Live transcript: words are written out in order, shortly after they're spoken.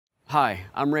Hi,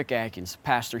 I'm Rick Atkins,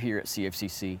 pastor here at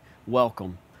CFCC.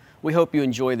 Welcome. We hope you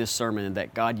enjoy this sermon and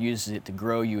that God uses it to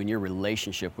grow you in your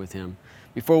relationship with Him.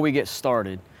 Before we get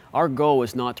started, our goal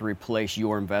is not to replace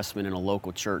your investment in a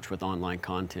local church with online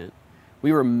content.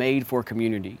 We were made for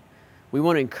community. We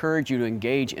want to encourage you to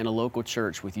engage in a local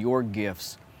church with your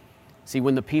gifts. See,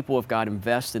 when the people of God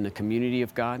invest in the community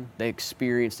of God, they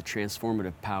experience the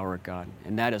transformative power of God,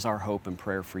 and that is our hope and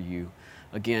prayer for you.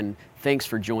 Again, thanks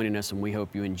for joining us, and we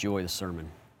hope you enjoy the sermon.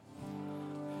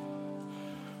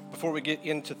 Before we get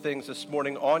into things this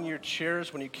morning, on your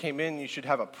chairs when you came in, you should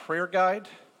have a prayer guide,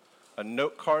 a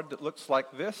note card that looks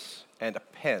like this, and a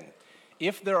pen.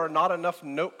 If there are not enough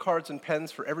note cards and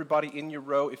pens for everybody in your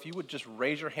row, if you would just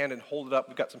raise your hand and hold it up.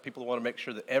 We've got some people who want to make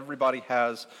sure that everybody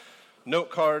has note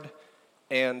card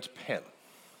and pen.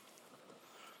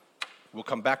 We'll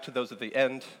come back to those at the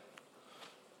end.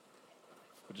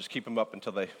 We'll just keep them up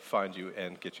until they find you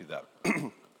and get you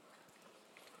that.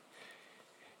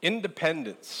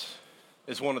 Independence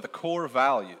is one of the core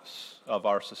values of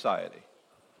our society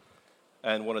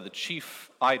and one of the chief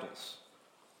idols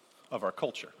of our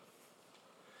culture.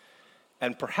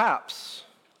 And perhaps,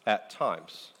 at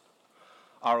times,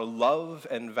 our love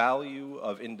and value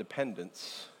of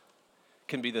independence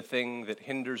can be the thing that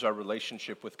hinders our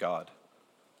relationship with God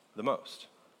the most.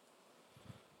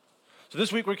 So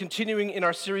this week we're continuing in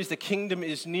our series, The Kingdom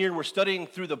is Near. We're studying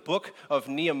through the book of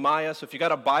Nehemiah. So if you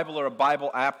got a Bible or a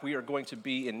Bible app, we are going to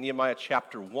be in Nehemiah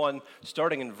chapter 1,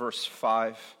 starting in verse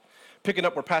 5. Picking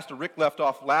up where Pastor Rick left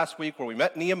off last week, where we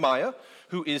met Nehemiah,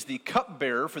 who is the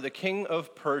cupbearer for the king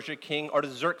of Persia, King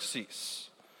Artaxerxes.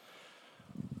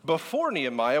 Before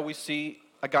Nehemiah, we see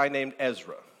a guy named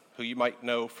Ezra, who you might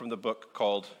know from the book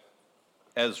called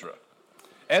Ezra.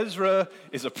 Ezra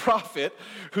is a prophet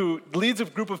who leads a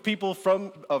group of people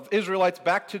of Israelites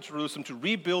back to Jerusalem to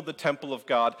rebuild the temple of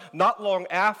God. Not long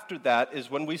after that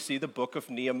is when we see the book of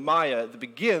Nehemiah. It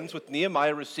begins with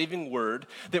Nehemiah receiving word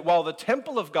that while the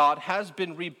temple of God has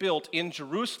been rebuilt in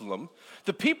Jerusalem,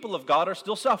 the people of God are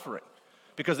still suffering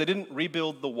because they didn't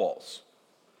rebuild the walls.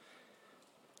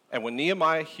 And when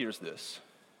Nehemiah hears this,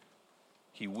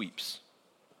 he weeps.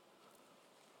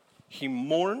 He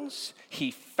mourns,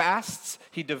 he fasts,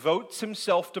 he devotes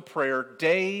himself to prayer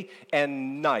day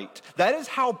and night. That is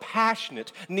how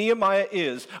passionate Nehemiah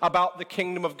is about the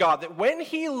kingdom of God. That when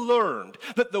he learned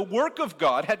that the work of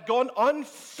God had gone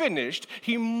unfinished,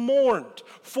 he mourned.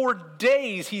 For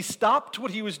days he stopped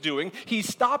what he was doing, he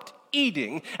stopped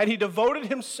eating, and he devoted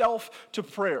himself to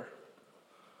prayer.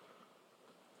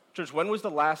 Church, when was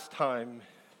the last time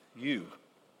you,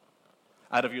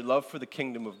 out of your love for the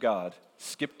kingdom of God,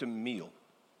 skipped a meal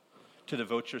to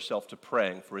devote yourself to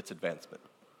praying for its advancement?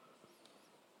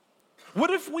 What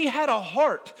if we had a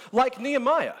heart like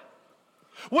Nehemiah?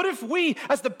 What if we,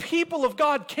 as the people of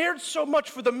God, cared so much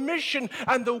for the mission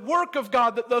and the work of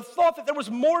God, that the thought that there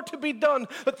was more to be done,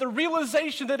 that the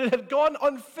realization that it had gone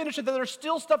unfinished and that there's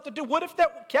still stuff to do, what if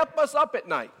that kept us up at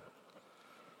night?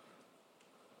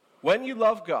 When you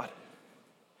love God,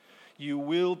 you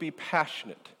will be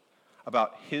passionate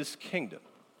about His kingdom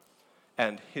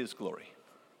and His glory.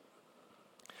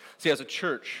 See, as a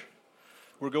church,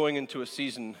 we're going into a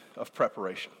season of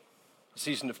preparation, a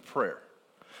season of prayer,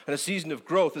 and a season of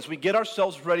growth as we get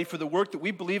ourselves ready for the work that we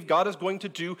believe God is going to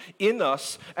do in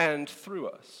us and through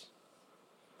us.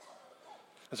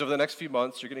 And so over the next few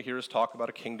months, you're going to hear us talk about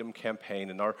a kingdom campaign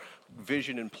and our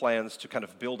vision and plans to kind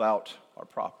of build out our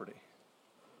property.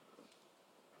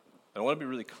 And I want to be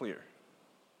really clear.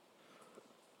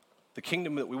 The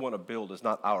kingdom that we want to build is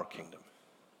not our kingdom.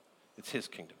 It's His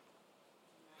kingdom.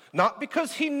 Not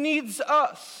because He needs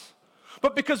us,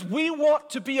 but because we want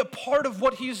to be a part of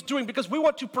what He's doing, because we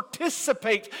want to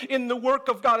participate in the work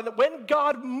of God. And that when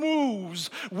God moves,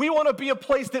 we want to be a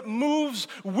place that moves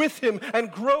with Him and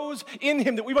grows in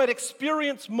Him, that we might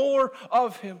experience more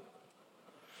of Him.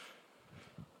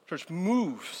 Church,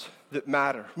 moves that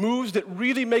matter, moves that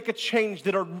really make a change,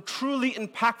 that are truly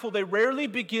impactful, they rarely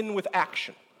begin with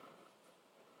action.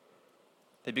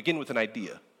 They begin with an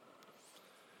idea,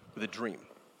 with a dream,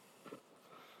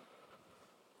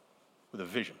 with a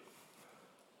vision.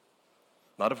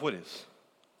 Not of what is,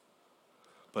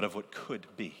 but of what could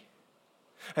be.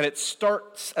 And it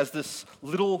starts as this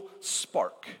little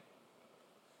spark,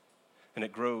 and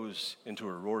it grows into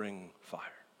a roaring fire.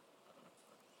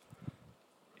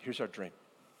 Here's our dream.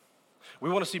 We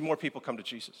want to see more people come to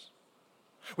Jesus.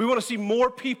 We want to see more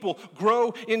people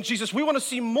grow in Jesus. We want to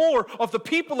see more of the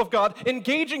people of God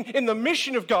engaging in the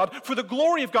mission of God for the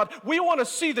glory of God. We want to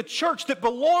see the church that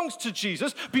belongs to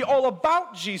Jesus be all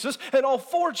about Jesus and all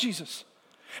for Jesus.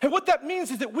 And what that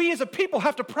means is that we as a people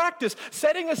have to practice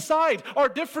setting aside our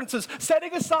differences,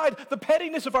 setting aside the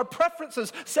pettiness of our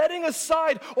preferences, setting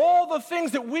aside all the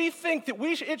things that we think that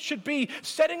it should be,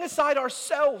 setting aside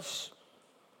ourselves,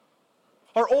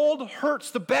 our old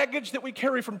hurts, the baggage that we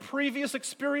carry from previous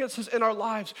experiences in our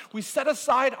lives. We set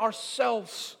aside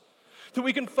ourselves that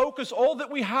we can focus all that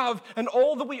we have and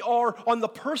all that we are on the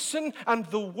person and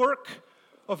the work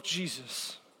of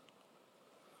Jesus.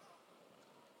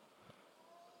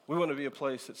 We want to be a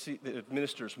place that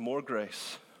administers more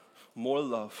grace, more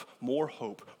love, more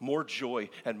hope, more joy,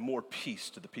 and more peace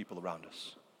to the people around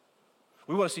us.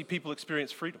 We want to see people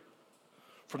experience freedom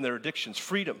from their addictions,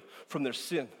 freedom from their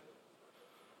sin.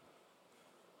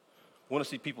 We want to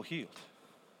see people healed.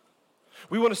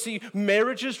 We want to see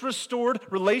marriages restored,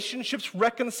 relationships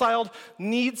reconciled,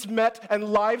 needs met, and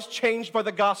lives changed by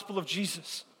the gospel of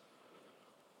Jesus.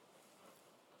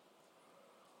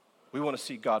 We want to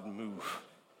see God move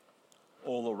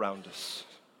all around us,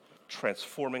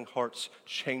 transforming hearts,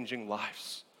 changing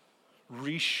lives,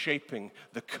 reshaping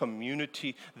the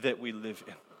community that we live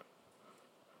in.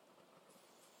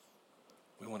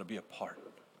 We want to be a part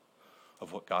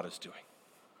of what God is doing.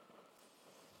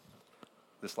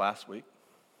 This last week,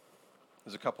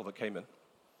 there's a couple that came in.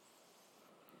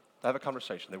 I have a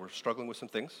conversation. They were struggling with some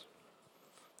things.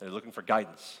 They were looking for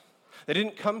guidance. They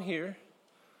didn't come here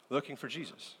looking for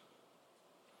Jesus.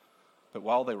 But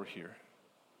while they were here,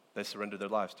 they surrendered their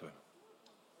lives to him.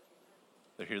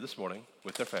 They're here this morning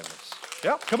with their families.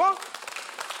 Yeah, come on.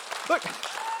 Look.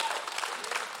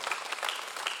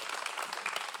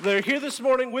 They're here this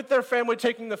morning with their family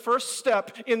taking the first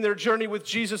step in their journey with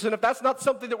Jesus. And if that's not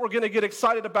something that we're going to get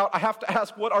excited about, I have to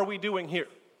ask, what are we doing here?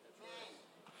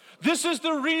 This is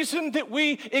the reason that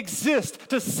we exist,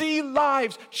 to see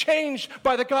lives changed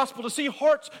by the gospel, to see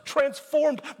hearts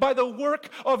transformed by the work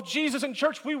of Jesus. And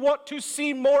church, we want to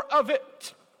see more of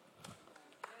it.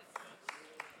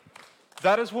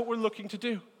 That is what we're looking to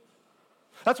do.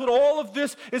 That's what all of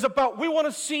this is about. We want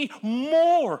to see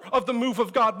more of the move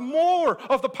of God, more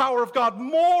of the power of God,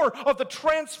 more of the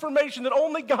transformation that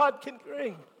only God can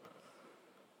bring.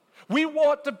 We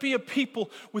want to be a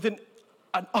people with an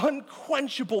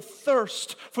unquenchable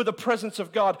thirst for the presence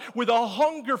of God, with a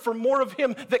hunger for more of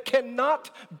Him that cannot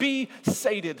be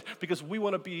sated, because we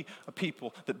want to be a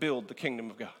people that build the kingdom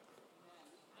of God.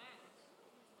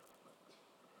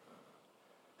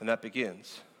 And that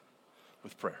begins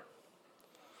with prayer.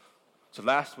 So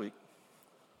last week,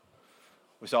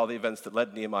 we saw the events that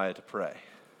led Nehemiah to pray.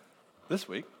 This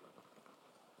week,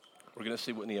 we're going to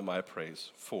see what Nehemiah prays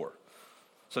for.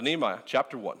 So Nehemiah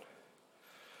chapter 1,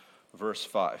 verse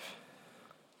 5.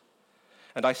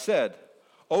 And I said,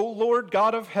 O Lord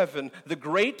God of heaven, the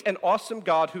great and awesome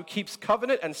God who keeps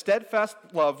covenant and steadfast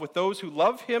love with those who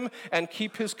love him and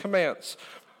keep his commands.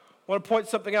 I want to point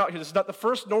something out here. This is not the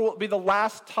first, nor will it be the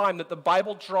last time that the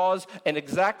Bible draws an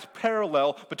exact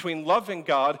parallel between loving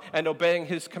God and obeying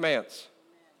his commands.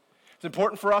 It's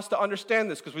important for us to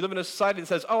understand this because we live in a society that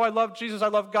says, oh, I love Jesus, I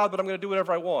love God, but I'm going to do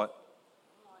whatever I want.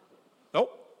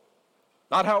 Nope.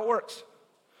 Not how it works.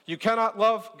 You cannot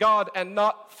love God and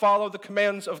not follow the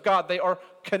commands of God. They are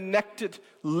connected,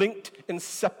 linked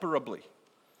inseparably.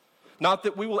 Not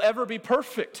that we will ever be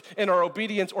perfect in our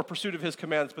obedience or pursuit of his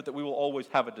commands, but that we will always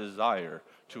have a desire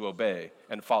to obey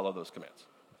and follow those commands.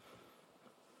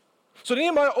 So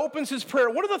Nehemiah opens his prayer.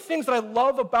 One of the things that I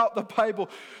love about the Bible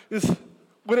is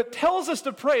when it tells us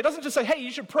to pray, it doesn't just say, hey, you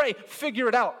should pray, figure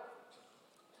it out.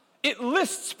 It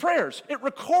lists prayers. It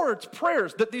records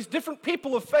prayers that these different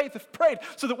people of faith have prayed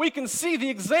so that we can see the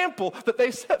example that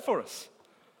they set for us.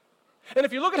 And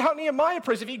if you look at how Nehemiah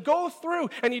prays, if you go through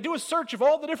and you do a search of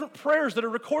all the different prayers that are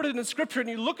recorded in Scripture and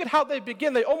you look at how they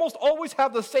begin, they almost always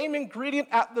have the same ingredient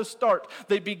at the start.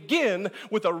 They begin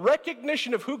with a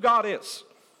recognition of who God is.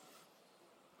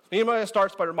 Nehemiah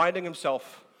starts by reminding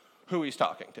himself who he's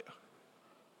talking to.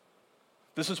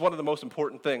 This is one of the most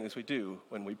important things we do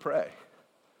when we pray,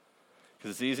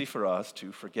 because it's easy for us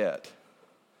to forget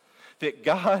that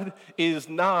God is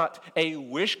not a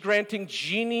wish-granting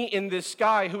genie in the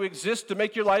sky who exists to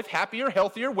make your life happier,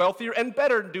 healthier, wealthier, and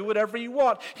better, and do whatever you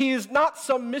want. He is not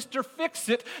some Mr.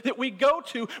 Fix-It that we go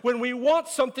to when we want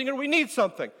something or we need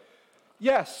something.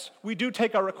 Yes, we do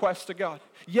take our requests to God.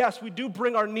 Yes, we do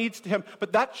bring our needs to him,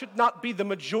 but that should not be the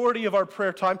majority of our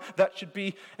prayer time. That should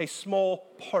be a small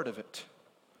part of it.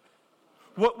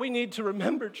 What we need to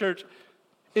remember, church,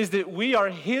 is that we are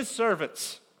his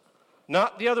servants,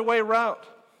 not the other way around.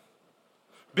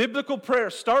 Biblical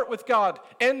prayers start with God,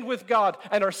 end with God,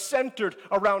 and are centered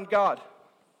around God.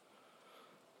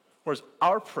 Whereas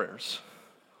our prayers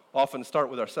often start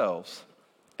with ourselves,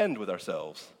 end with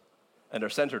ourselves, and are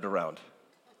centered around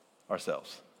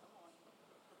ourselves.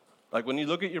 Like when you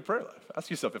look at your prayer life, ask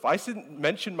yourself, if I didn't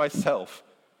mention myself,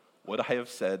 would I have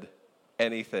said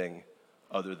anything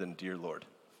other than, "Dear Lord"?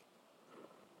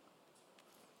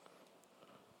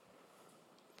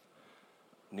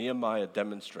 Nehemiah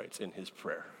demonstrates in his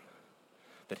prayer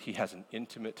that he has an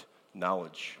intimate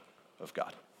knowledge of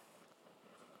God.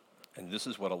 And this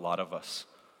is what a lot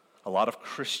of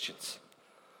Christians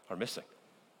are missing.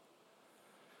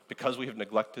 Because we have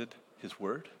neglected his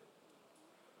word,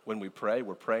 when we pray,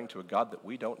 we're praying to a God that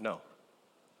we don't know,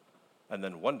 and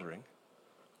then wondering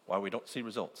why we don't see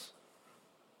results.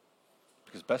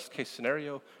 Because best case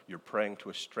scenario, you're praying to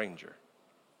a stranger.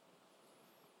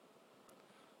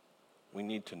 We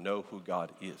need to know who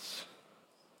God is.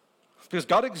 Because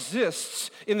God exists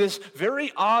in this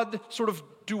very odd sort of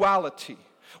duality.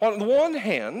 On the one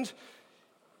hand,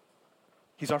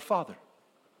 he's our Father.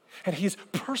 And he's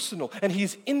personal, and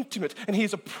he's intimate, and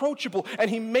he's approachable, and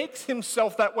he makes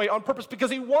himself that way on purpose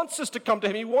because he wants us to come to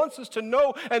him. He wants us to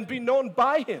know and be known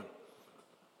by him.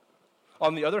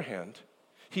 On the other hand,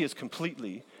 he is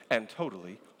completely and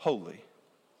totally holy.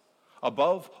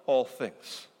 Above all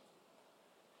things,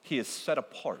 he is set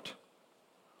apart.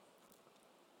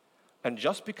 And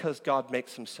just because God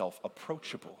makes himself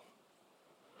approachable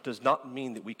does not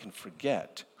mean that we can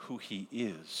forget who he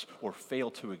is or fail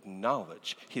to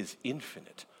acknowledge his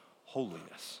infinite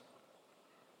holiness.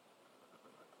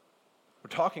 We're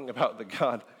talking about the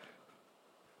God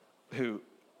who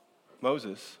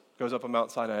Moses goes up on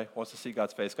Mount Sinai, wants to see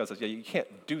God's face. God says, "Yeah, you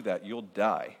can't do that, you'll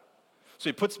die." So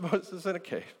he puts Moses in a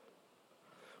cave,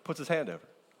 puts his hand over,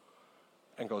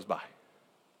 and goes by.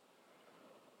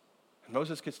 And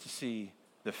Moses gets to see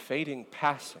the fading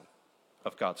passing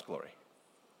of God's glory.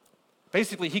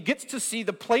 Basically, he gets to see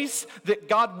the place that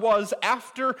God was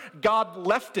after God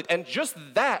left it, and just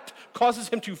that causes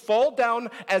him to fall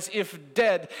down as if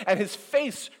dead, and his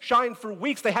face shined for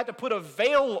weeks. They had to put a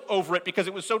veil over it because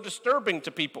it was so disturbing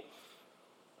to people.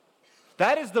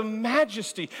 That is the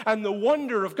majesty and the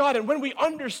wonder of God. And when we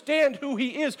understand who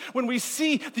he is, when we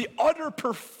see the utter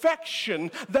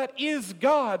perfection that is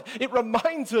God, it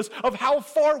reminds us of how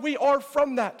far we are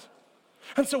from that.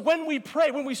 And so when we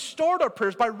pray, when we start our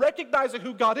prayers by recognizing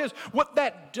who God is, what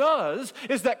that does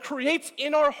is that creates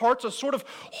in our hearts a sort of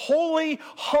holy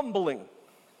humbling.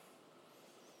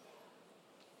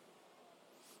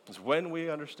 It's when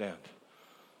we understand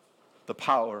the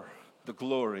power, the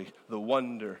glory, the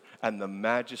wonder, and the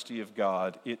majesty of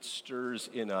God, it stirs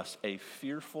in us a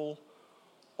fearful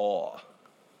awe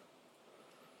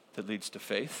that leads to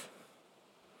faith,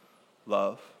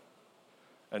 love,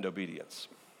 and obedience.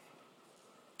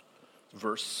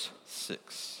 Verse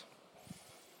 6.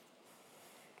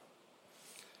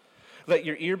 Let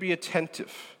your ear be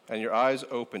attentive and your eyes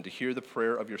open to hear the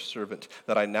prayer of your servant,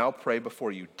 that I now pray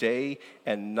before you day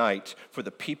and night for the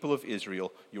people of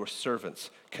Israel, your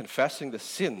servants, confessing the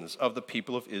sins of the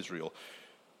people of Israel,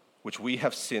 which we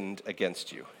have sinned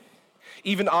against you.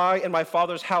 Even I and my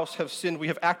father's house have sinned. We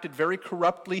have acted very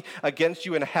corruptly against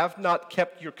you and have not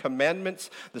kept your commandments,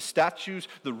 the statutes,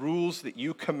 the rules that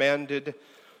you commanded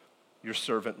your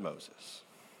servant Moses.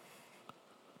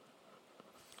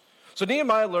 So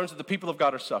Nehemiah learns that the people of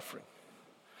God are suffering.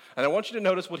 And I want you to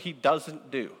notice what he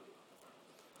doesn't do.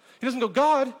 He doesn't go,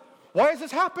 "God, why is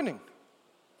this happening?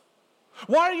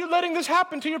 Why are you letting this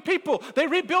happen to your people? They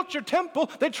rebuilt your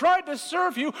temple. They tried to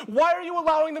serve you. Why are you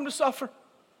allowing them to suffer?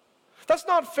 That's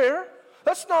not fair.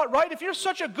 That's not right. If you're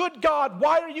such a good God,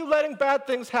 why are you letting bad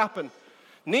things happen?"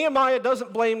 Nehemiah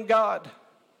doesn't blame God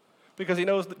because he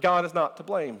knows that God is not to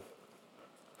blame.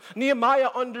 Nehemiah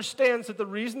understands that the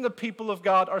reason the people of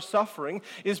God are suffering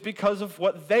is because of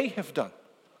what they have done.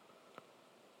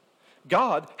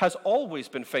 God has always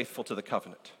been faithful to the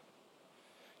covenant.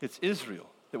 It's Israel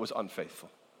that was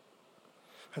unfaithful.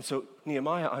 And so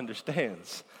Nehemiah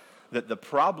understands that the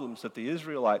problems that the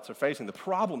Israelites are facing, the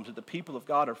problems that the people of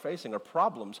God are facing, are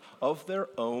problems of their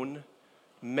own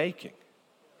making.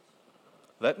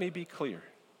 Let me be clear.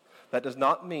 That does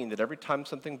not mean that every time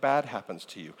something bad happens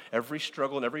to you, every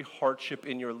struggle and every hardship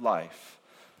in your life,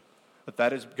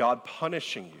 that is God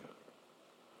punishing you,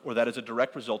 or that is a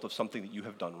direct result of something that you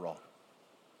have done wrong.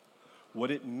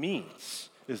 What it means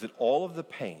is that all of the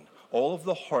pain, all of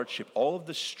the hardship, all of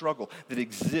the struggle that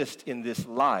exists in this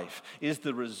life is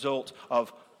the result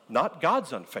of not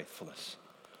God's unfaithfulness,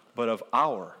 but of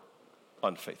our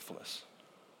unfaithfulness.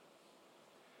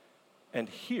 And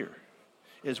here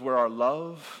is where our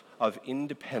love of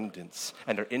independence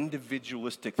and our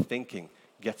individualistic thinking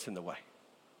gets in the way.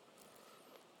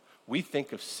 We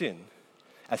think of sin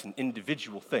as an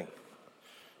individual thing.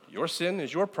 Your sin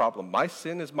is your problem. My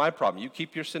sin is my problem. You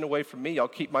keep your sin away from me, I'll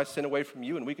keep my sin away from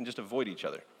you, and we can just avoid each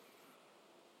other.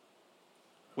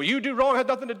 What you do wrong had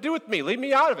nothing to do with me. Leave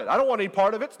me out of it. I don't want any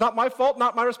part of it. It's not my fault,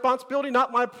 not my responsibility,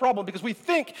 not my problem, because we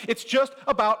think it's just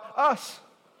about us.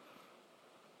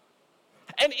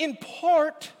 And in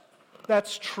part,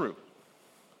 that's true.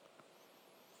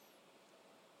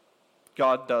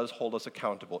 God does hold us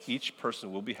accountable. Each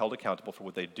person will be held accountable for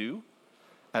what they do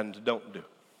and don't do.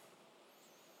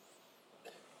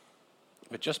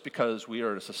 But just because we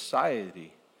are a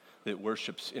society that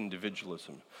worships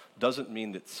individualism doesn't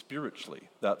mean that spiritually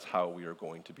that's how we are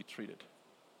going to be treated.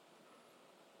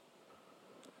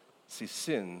 See,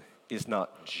 sin is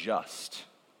not just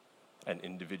an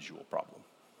individual problem.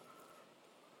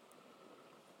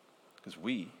 Because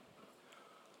we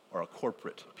are a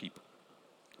corporate people.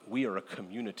 We are a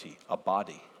community, a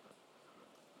body,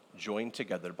 joined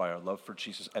together by our love for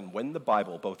Jesus. And when the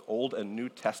Bible, both Old and New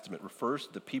Testament, refers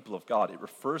to the people of God, it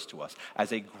refers to us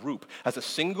as a group, as a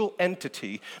single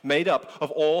entity made up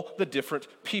of all the different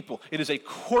people. It is a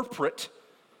corporate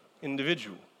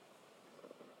individual.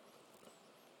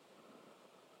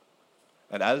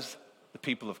 And as the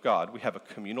people of God, we have a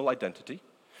communal identity,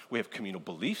 we have communal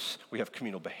beliefs, we have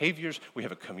communal behaviors, we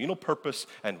have a communal purpose,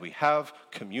 and we have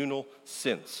communal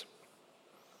sins.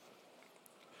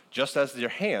 Just as your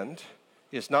hand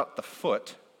is not the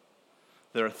foot,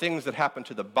 there are things that happen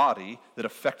to the body that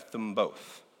affect them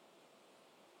both.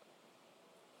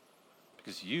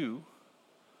 Because you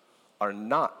are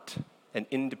not an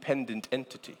independent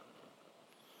entity.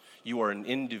 You are an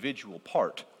individual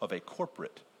part of a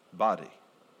corporate body.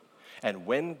 And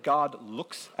when God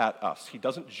looks at us, he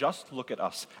doesn't just look at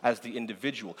us as the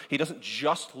individual. He doesn't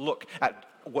just look at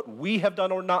what we have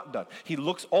done or not done. He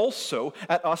looks also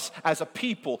at us as a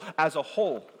people, as a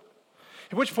whole.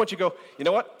 At which point you go, you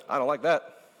know what? I don't like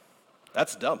that.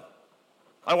 That's dumb.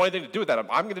 I don't want anything to do with that.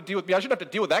 I'm going to deal with me. I shouldn't have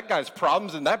to deal with that guy's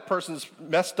problems and that person's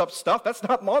messed up stuff. That's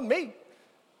not on me.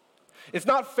 It's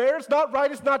not fair. It's not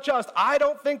right. It's not just. I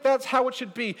don't think that's how it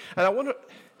should be. And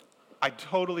I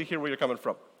totally hear where you're coming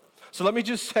from. So let me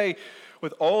just say,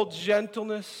 with all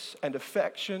gentleness and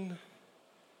affection,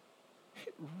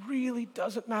 it really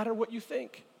doesn't matter what you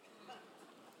think.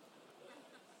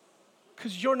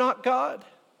 Because you're not God,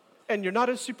 and you're not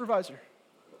his supervisor.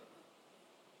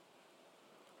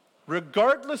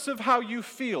 Regardless of how you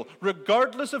feel,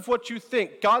 regardless of what you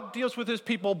think, God deals with his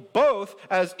people both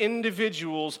as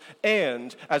individuals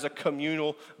and as a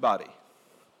communal body.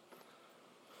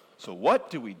 So what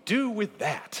do we do with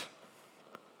that?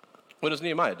 What does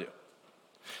Nehemiah do?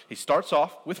 He starts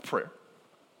off with prayer.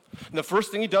 And the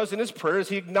first thing he does in his prayer is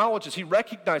he acknowledges, he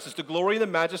recognizes the glory and the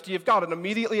majesty of God. And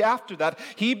immediately after that,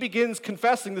 he begins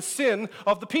confessing the sin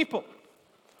of the people.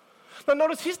 Now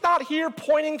notice, he's not here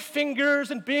pointing fingers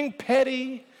and being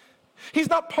petty. He's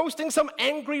not posting some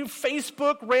angry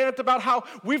Facebook rant about how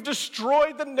we've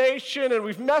destroyed the nation and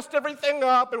we've messed everything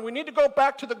up and we need to go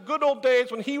back to the good old days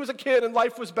when he was a kid and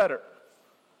life was better.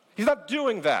 He's not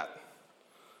doing that.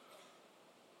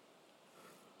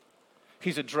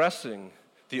 He's addressing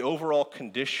the overall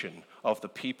condition of the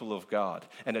people of God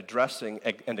and addressing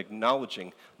and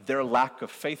acknowledging their lack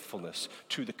of faithfulness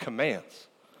to the commands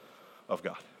of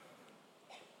God.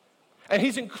 And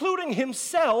he's including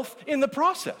himself in the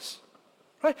process.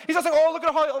 Right? He's not saying, oh, look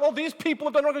at how all these people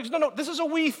have done wrong. No, this is a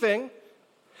we thing.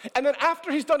 And then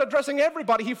after he's done addressing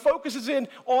everybody, he focuses in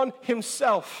on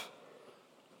himself.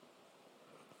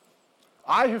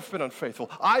 I have been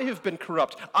unfaithful. I have been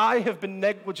corrupt. I have been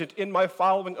negligent in my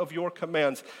following of your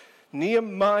commands.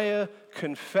 Nehemiah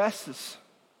confesses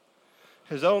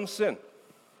his own sin,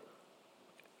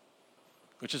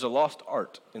 which is a lost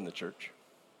art in the church.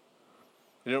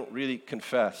 They don't really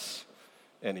confess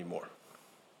anymore.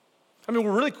 I mean,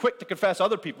 we're really quick to confess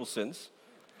other people's sins.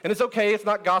 And it's okay, it's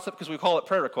not gossip because we call it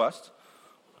prayer requests.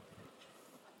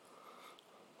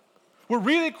 We're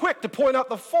really quick to point out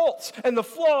the faults and the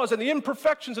flaws and the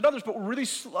imperfections in others, but we're really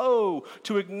slow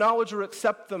to acknowledge or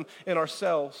accept them in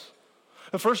ourselves.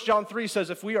 And 1 John 3 says,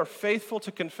 if we are faithful to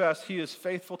confess, he is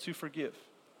faithful to forgive.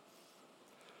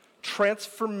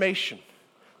 Transformation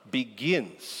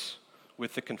begins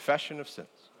with the confession of sins.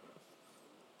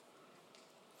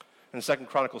 In 2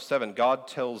 Chronicles 7, God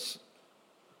tells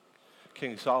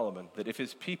King Solomon that if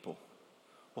his people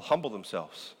will humble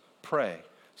themselves, pray,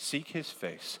 seek his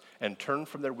face, and turn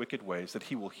from their wicked ways, that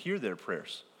he will hear their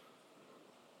prayers,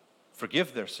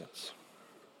 forgive their sins,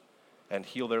 and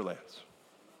heal their lands.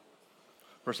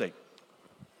 Verse 8.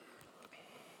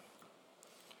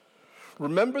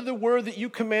 Remember the word that you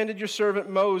commanded your servant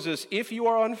Moses. If you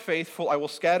are unfaithful, I will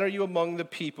scatter you among the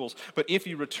peoples. But if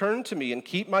you return to me and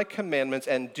keep my commandments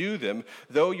and do them,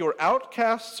 though your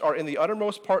outcasts are in the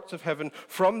uttermost parts of heaven,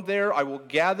 from there I will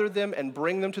gather them and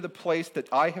bring them to the place that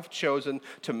I have chosen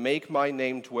to make my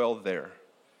name dwell there.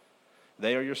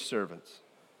 They are your servants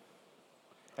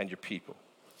and your people,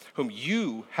 whom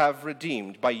you have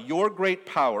redeemed by your great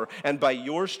power and by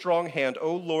your strong hand.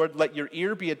 O Lord, let your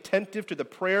ear be attentive to the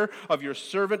prayer of your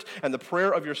servant and the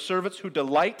prayer of your servants who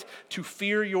delight to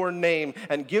fear your name,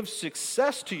 and give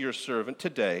success to your servant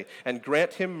today, and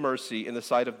grant him mercy in the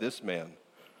sight of this man.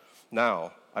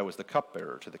 Now I was the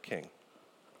cupbearer to the king.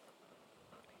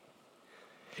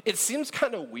 It seems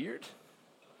kind of weird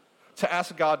to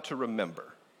ask God to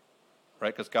remember,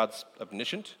 right? Because God's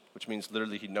omniscient, which means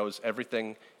literally he knows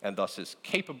everything and thus is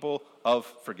capable of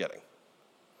forgetting.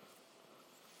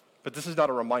 But this is not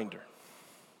a reminder.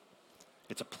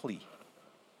 It's a plea.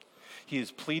 He is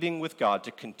pleading with God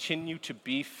to continue to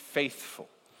be faithful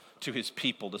to his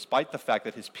people, despite the fact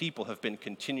that his people have been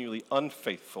continually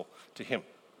unfaithful to him.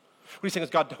 What he's saying is,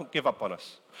 God, don't give up on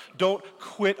us. Don't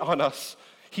quit on us.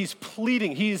 He's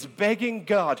pleading, he's begging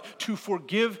God to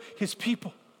forgive his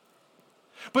people.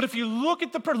 But if you look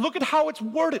at the prayer, look at how it's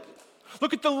worded.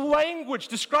 Look at the language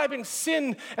describing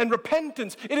sin and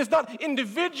repentance. It is not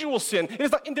individual sin. It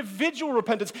is not individual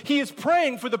repentance. He is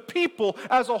praying for the people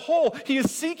as a whole. He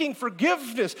is seeking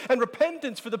forgiveness and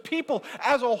repentance for the people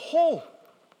as a whole.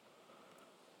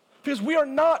 Because we are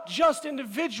not just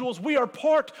individuals. We are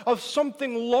part of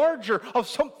something larger, of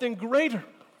something greater.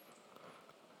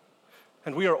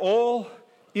 And we are all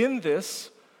in this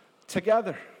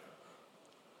together.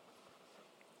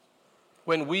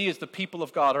 When we as the people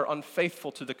of God are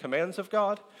unfaithful to the commands of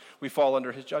God, we fall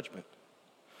under his judgment.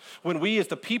 When we as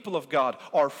the people of God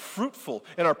are fruitful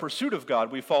in our pursuit of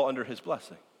God, we fall under his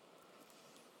blessing.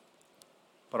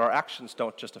 But our actions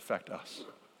don't just affect us.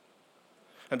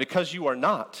 And because you are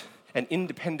not an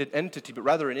independent entity, but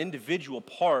rather an individual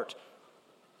part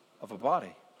of a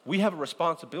body, we have a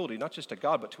responsibility not just to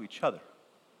God, but to each other.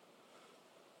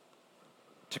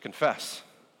 To confess,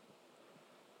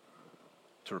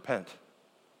 to repent,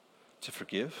 to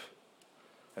forgive,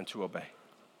 and to obey.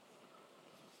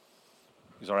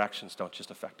 Because our actions don't just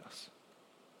affect us.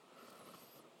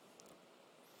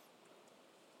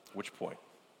 At which point,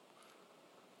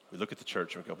 we look at the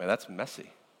church and we go, man, that's messy.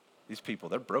 These people,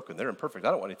 they're broken, they're imperfect. I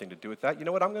don't want anything to do with that. You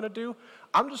know what I'm going to do?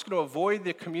 I'm just going to avoid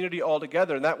the community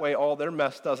altogether, and that way all their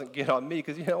mess doesn't get on me,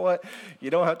 because you know what?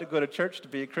 You don't have to go to church to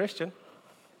be a Christian.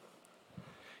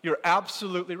 You're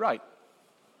absolutely right.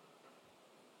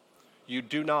 You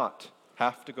do not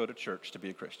have to go to church to be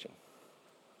a Christian,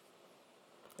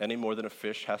 any more than a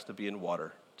fish has to be in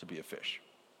water to be a fish.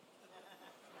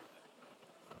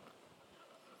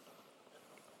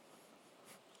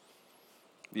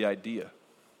 The idea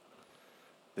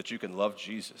that you can love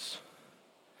Jesus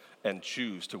and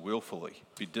choose to willfully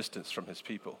be distanced from his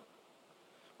people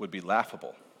would be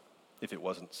laughable if it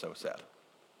wasn't so sad.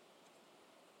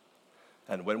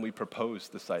 And when we propose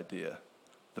this idea,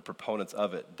 the proponents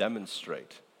of it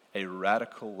demonstrate a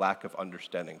radical lack of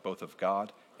understanding, both of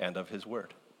God and of his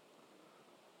word.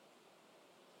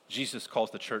 Jesus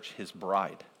calls the church his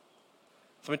bride.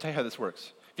 So let me tell you how this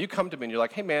works. If you come to me and you're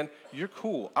like, hey man, you're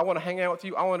cool. I want to hang out with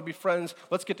you. I want to be friends.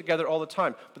 Let's get together all the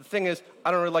time. But the thing is,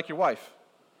 I don't really like your wife.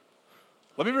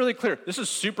 Let me be really clear. This is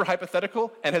super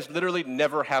hypothetical and has literally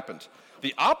never happened.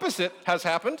 The opposite has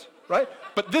happened, right?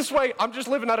 But this way, I'm just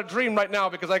living out a dream right now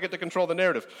because I get to control the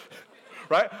narrative,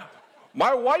 right?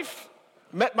 My wife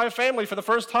met my family for the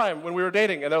first time when we were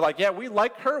dating, and they're like, yeah, we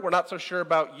like her. We're not so sure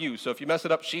about you. So if you mess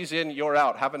it up, she's in, you're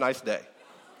out. Have a nice day.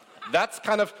 That's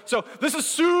kind of, so this is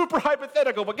super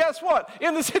hypothetical, but guess what?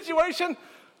 In the situation,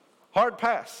 hard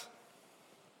pass.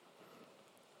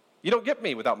 You don't get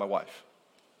me without my wife.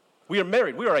 We are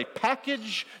married. We are a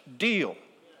package deal.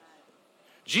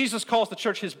 Jesus calls the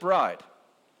church his bride.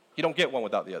 You don't get one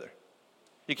without the other.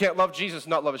 You can't love Jesus and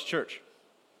not love his church.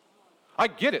 I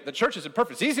get it. The church is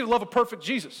imperfect. It's easy to love a perfect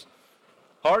Jesus.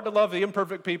 Hard to love the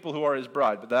imperfect people who are his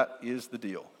bride, but that is the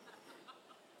deal.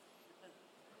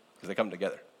 Because they come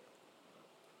together.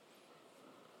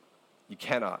 You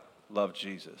cannot love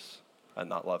Jesus and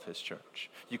not love his church.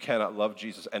 You cannot love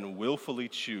Jesus and willfully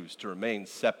choose to remain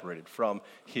separated from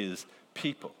his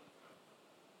people.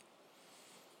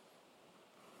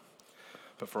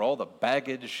 But for all the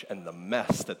baggage and the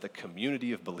mess that the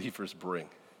community of believers bring,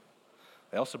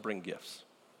 they also bring gifts.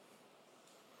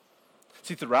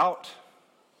 See, throughout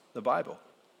the Bible,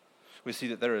 we see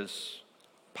that there is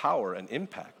power and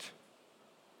impact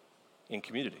in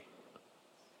community.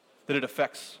 That it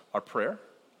affects our prayer,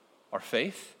 our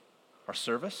faith, our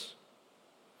service,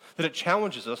 that it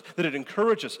challenges us, that it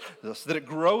encourages us, that it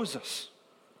grows us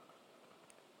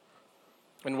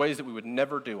in ways that we would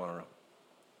never do on our own.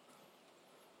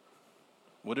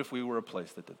 What if we were a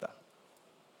place that did that?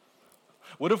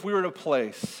 What if we were a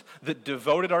place that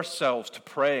devoted ourselves to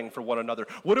praying for one another?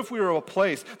 What if we were a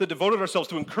place that devoted ourselves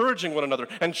to encouraging one another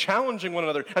and challenging one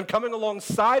another and coming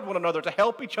alongside one another to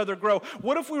help each other grow?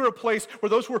 What if we were a place where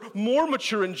those who were more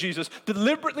mature in Jesus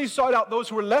deliberately sought out those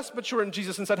who were less mature in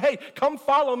Jesus and said, hey, come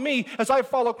follow me as I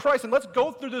follow Christ, and let's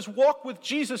go through this walk with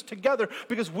Jesus together,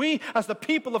 because we, as the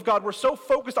people of God, were so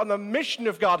focused on the mission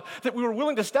of God that we were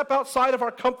willing to step outside of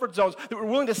our comfort zones, that we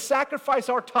were willing to sacrifice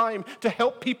our time to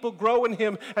help people grow in Him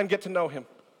and get to know Him.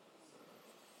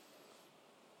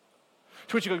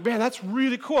 To which you go, man, that's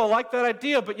really cool. I like that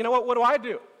idea, but you know what do I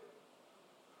do?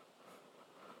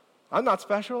 I'm not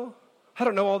special. I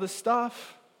don't know all this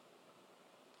stuff.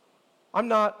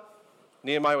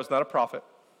 Nehemiah was not a prophet.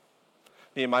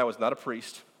 Nehemiah was not a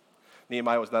priest.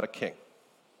 Nehemiah was not a king.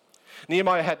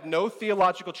 Nehemiah had no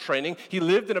theological training. He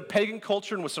lived in a pagan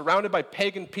culture and was surrounded by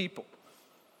pagan people.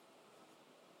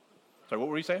 Sorry, what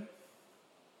were you saying?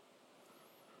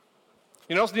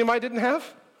 You know what else Nehemiah didn't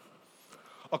have?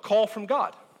 A call from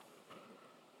God.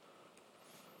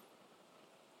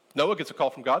 Noah gets a call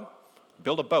from God,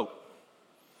 build a boat.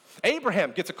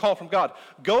 Abraham gets a call from God,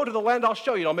 go to the land I'll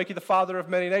show you, and I'll make you the father of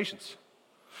many nations.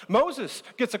 Moses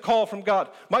gets a call from God,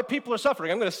 my people are suffering,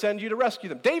 I'm going to send you to rescue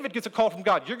them. David gets a call from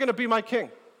God, you're going to be my king.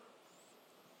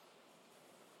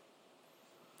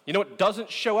 You know what doesn't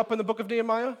show up in the book of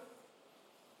Nehemiah?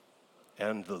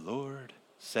 And the Lord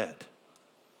said.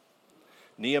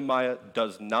 Nehemiah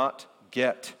does not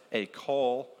get a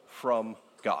call from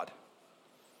God.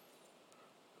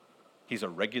 He's a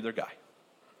regular guy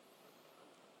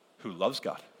who loves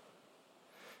God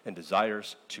and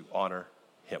desires to honor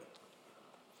Him.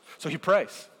 So he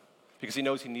prays because he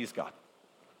knows he needs God.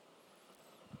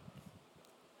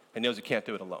 He knows he can't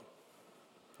do it alone.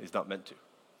 He's not meant to.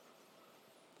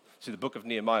 See, the book of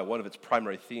Nehemiah, one of its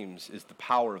primary themes is the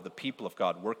power of the people of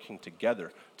God working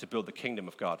together to build the kingdom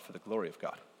of God for the glory of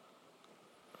God.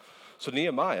 So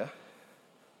Nehemiah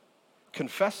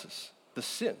confesses the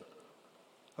sin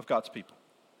of God's people.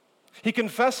 He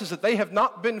confesses that they have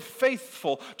not been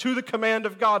faithful to the command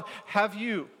of God. Have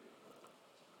you?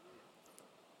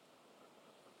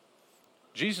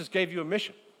 Jesus gave you a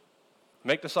mission.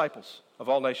 Make disciples of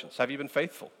all nations. Have you been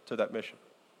faithful to that mission?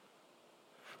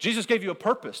 Jesus gave you a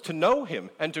purpose, to know Him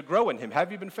and to grow in Him.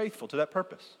 Have you been faithful to that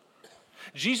purpose?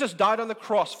 Jesus died on the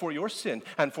cross for your sin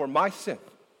and for my sin.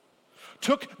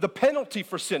 Took the penalty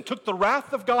for sin, took the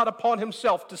wrath of God upon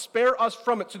Himself to spare us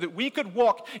from it so that we could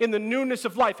walk in the newness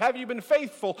of life. Have you been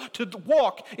faithful to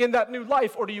walk in that new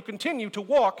life, or do you continue to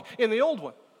walk in the old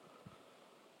one?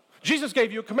 Jesus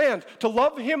gave you a command to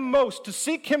love Him most, to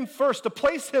seek Him first, to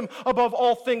place Him above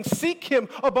all things, seek Him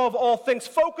above all things,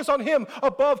 focus on Him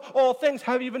above all things.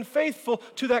 Have you been faithful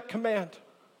to that command?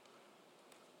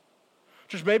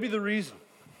 Church, maybe the reason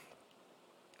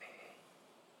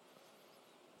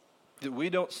that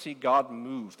we don't see God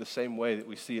move the same way that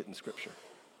we see it in Scripture,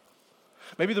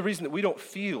 maybe the reason that we don't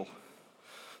feel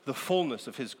the fullness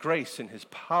of His grace and His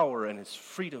power and His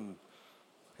freedom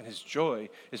and His joy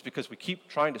is because we keep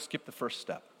trying to skip the first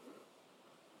step.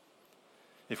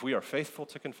 If we are faithful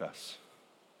to confess,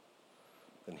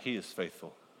 then He is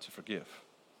faithful to forgive.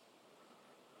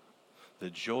 The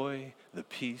joy, the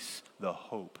peace, the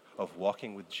hope of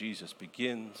walking with Jesus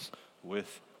begins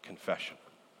with confession.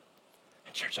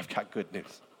 And church, I've got good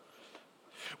news.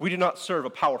 We do not serve a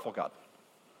powerful God.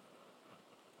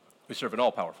 We serve an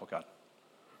all-powerful God.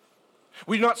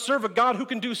 We do not serve a God who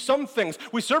can do some things.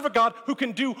 We serve a God who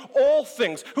can do all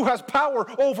things, who has power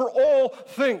over all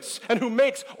things, and who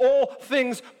makes all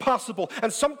things possible.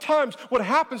 And sometimes what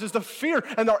happens is the fear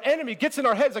and our enemy gets in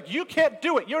our heads like, you can't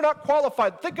do it. You're not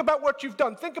qualified. Think about what you've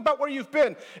done. Think about where you've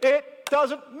been. It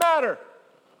doesn't matter.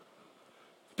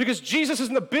 Because Jesus is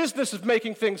in the business of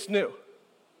making things new.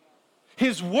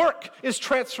 His work is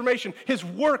transformation. His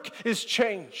work is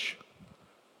change.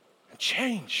 And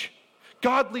change,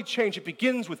 godly change, it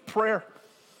begins with prayer.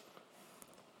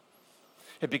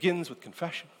 It begins with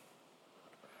confession,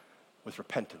 with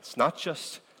repentance, not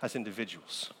just as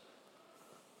individuals,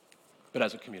 but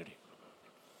as a community.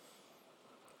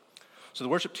 So the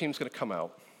worship team's going to come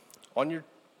out. On your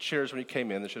chairs when you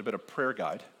came in, there should have been a prayer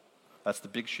guide. That's the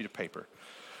big sheet of paper.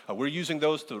 We're using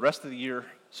those the rest of the year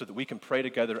so that we can pray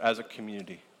together as a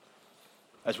community.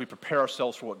 As we prepare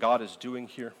ourselves for what God is doing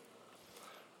here,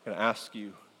 I'm going to ask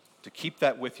you to keep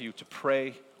that with you, to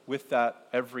pray with that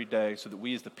every day so that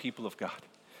we as the people of God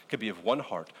can be of one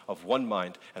heart, of one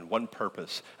mind, and one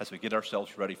purpose as we get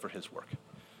ourselves ready for his work.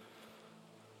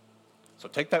 So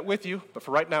take that with you, but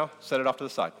for right now, set it off to the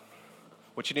side.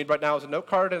 What you need right now is a note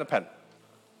card and a pen.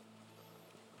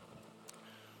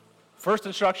 First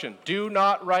instruction, do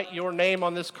not write your name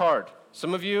on this card.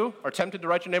 Some of you are tempted to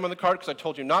write your name on the card because I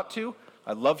told you not to.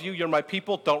 I love you, you're my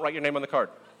people, don't write your name on the card.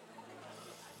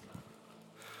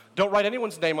 Don't write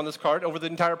anyone's name on this card over the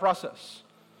entire process.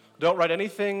 Don't write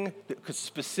anything that could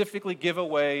specifically give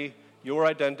away your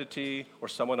identity or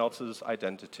someone else's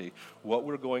identity. What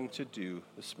we're going to do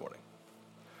this morning.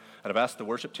 And I've asked the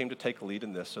worship team to take a lead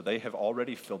in this, so they have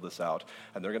already filled this out,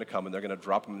 and they're going to come and they're going to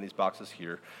drop them in these boxes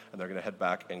here, and they're going to head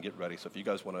back and get ready. So if you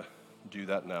guys want to do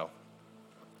that now,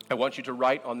 I want you to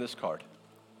write on this card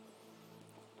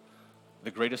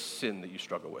the greatest sin that you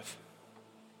struggle with.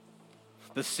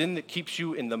 The sin that keeps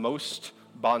you in the most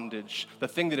bondage. The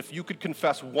thing that if you could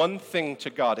confess one thing to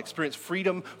God, experience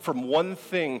freedom from one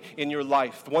thing in your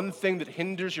life, one thing that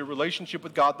hinders your relationship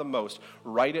with God the most,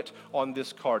 write it on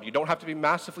this card. You don't have to be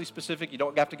massively specific. You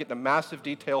don't have to get into massive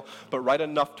detail, but write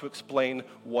enough to explain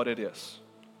what it is.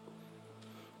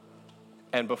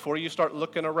 And before you start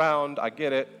looking around, I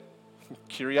get it,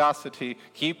 curiosity,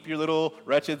 keep your little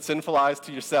wretched, sinful eyes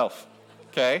to yourself,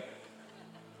 okay?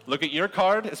 Look at your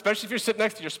card, especially if you're sitting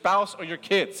next to your spouse or your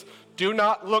kids. Do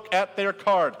not look at their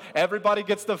card. Everybody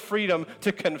gets the freedom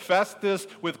to confess this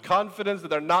with confidence that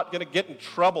they're not going to get in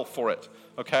trouble for it,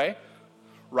 okay?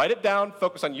 Write it down,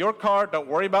 focus on your card, don't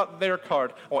worry about their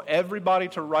card. I want everybody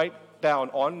to write down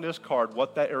on this card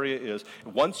what that area is.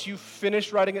 Once you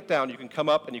finish writing it down, you can come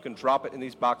up and you can drop it in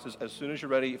these boxes as soon as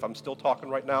you're ready. If I'm still talking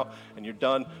right now and you're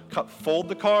done, fold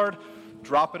the card,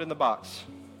 drop it in the box.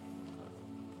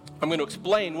 I'm going to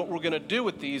explain what we're going to do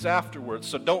with these afterwards,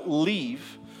 so don't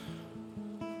leave.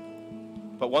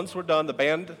 But once we're done, the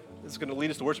band is going to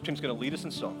lead us, the worship team is going to lead us in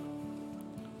song.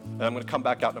 And I'm going to come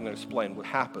back out and I'm going to explain what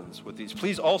happens with these.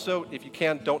 Please also, if you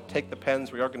can, don't take the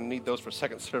pens. We are going to need those for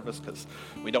second service because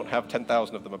we don't have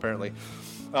 10,000 of them apparently.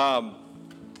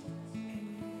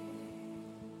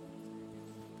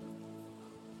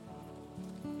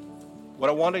 What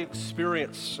I want to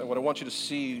experience and what I want you to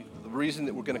see, the reason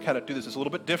that we're going to kind of do this is a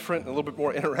little bit different, and a little bit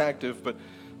more interactive, but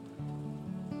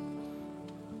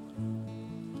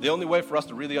the only way for us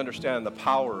to really understand the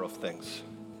power of things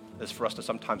is for us to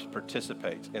sometimes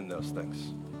participate in those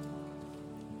things.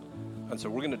 And so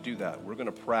we're going to do that. We're going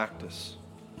to practice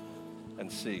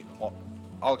and see.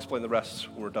 I'll explain the rest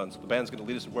when we're done. So the band's going to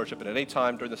lead us in worship, and at any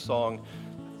time during the song,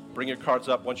 bring your cards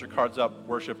up. Once your cards up,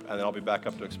 worship, and then I'll be back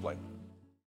up to explain.